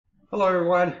Hello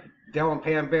everyone, Dale and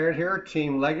Pam Barrett here,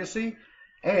 Team Legacy,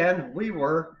 and we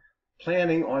were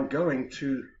planning on going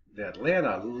to the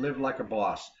Atlanta Live Like a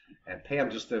Boss, and Pam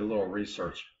just did a little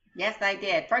research. Yes, I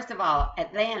did. First of all,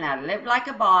 Atlanta Live Like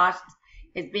a Boss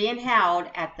is being held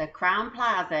at the Crowne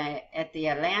Plaza at the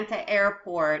Atlanta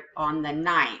airport on the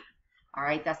 9th. All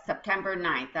right, that's September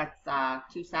 9th. That's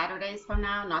 2 Saturdays from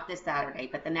now. Not this Saturday,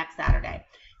 but the next Saturday.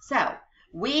 So,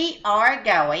 we are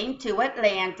going to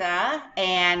Atlanta,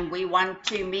 and we want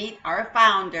to meet our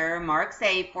founder, Mark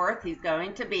SEYFORTH. He's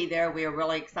going to be there. We are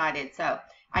really excited. So,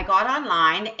 I got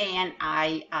online, and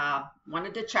I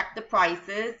wanted to check the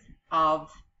prices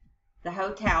of the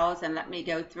hotels, and let me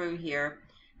go through here.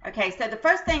 Okay, so the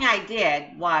first thing I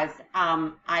did was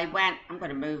I'm going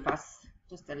to move us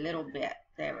just a little bit.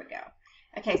 There we go.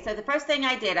 Okay, so the first thing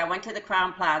I did, I went to the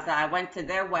Crowne Plaza. I went to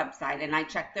their website, and I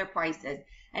checked their prices.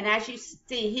 And as you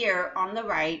see here on the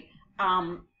right,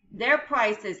 their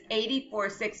price is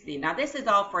 $84.60. Now, this is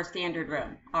all for a standard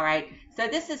room, all right? So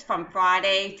this is from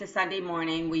Friday to Sunday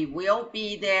morning. We will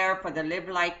be there for the Live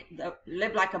Like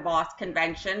a Boss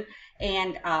convention,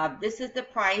 and this is the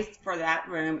price for that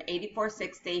room,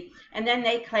 $84.60. And then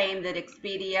they claim that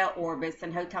Expedia, Orbis,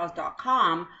 and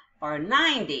Hotels.com are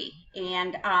 $90.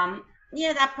 And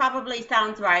yeah, that probably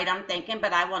sounds right, I'm thinking,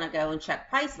 but I want to go and check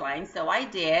Priceline, so I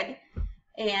did.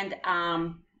 And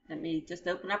let me just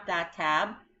open up that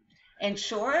tab. And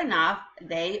sure enough,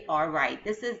 they are right.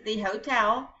 This is the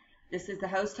hotel. This is the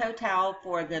host hotel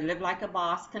for the Live Like a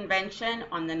Boss convention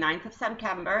on the 9th of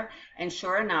September. And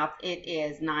sure enough, it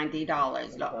is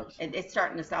 $90. Look, it's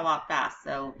starting to sell out fast.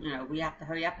 So, you know, we have to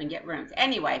hurry up and get rooms.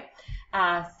 Anyway,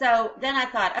 so then I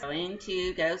thought, I'm going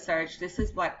to go search. This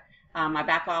is what my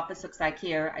back office looks like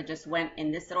here. I just went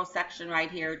in this little section right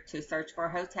here to search for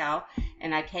a hotel.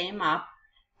 And I came up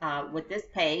with this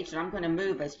page, and I'm going to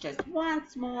move us just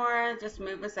once more, just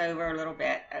move us over a little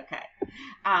bit. Okay,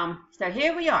 so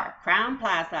here we are, Crowne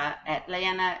Plaza,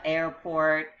 Atlanta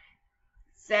Airport,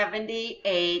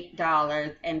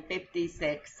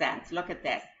 $78.56. Look at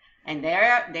this, and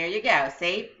there you go.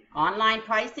 See, online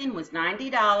pricing was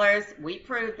 $90. We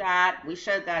proved that. We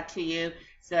showed that to you.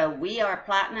 So we are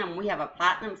platinum. We have a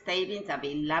platinum savings of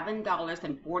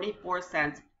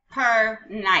 $11.44 per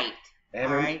night.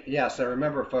 And yes, and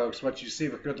remember, folks, what you see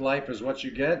with Good Life is what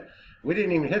you get. We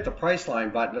didn't even hit the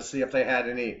Priceline button to see if they had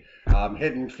any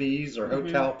hidden fees or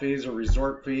hotel fees or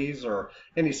resort fees or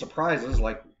any surprises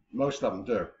like most of them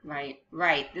do. Right,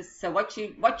 right. So what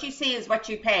you see is what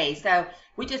you pay. So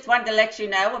we just wanted to let you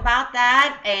know about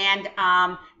that, and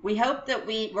we hope that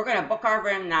we're going to book our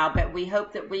room now, but we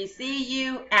hope that we see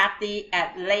you at the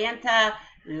Atlanta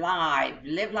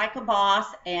Live Like a Boss,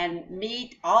 and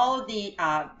meet all the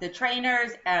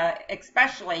trainers,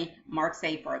 especially Mark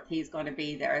SEYFORTH. He's going to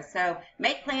be there. So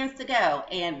make plans to go,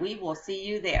 and we will see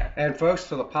you there. And folks,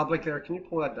 to the public there, can you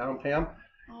pull that down, Pam?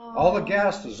 All the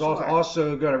guests is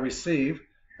also going to receive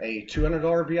a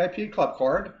 $200 VIP club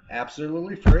card,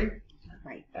 absolutely free,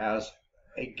 as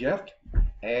a gift.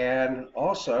 And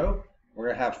also, we're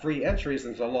going to have free entries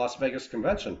into the Las Vegas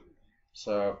convention.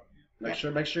 So Make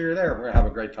sure you're there. We're going to have a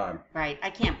great time. Right.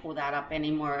 I can't pull that up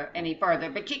any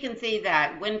further, but you can see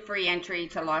that win free entry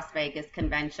to Las Vegas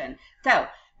convention. So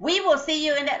we will see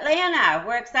you in Atlanta.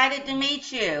 We're excited to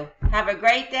meet you. Have a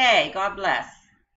great day. God bless.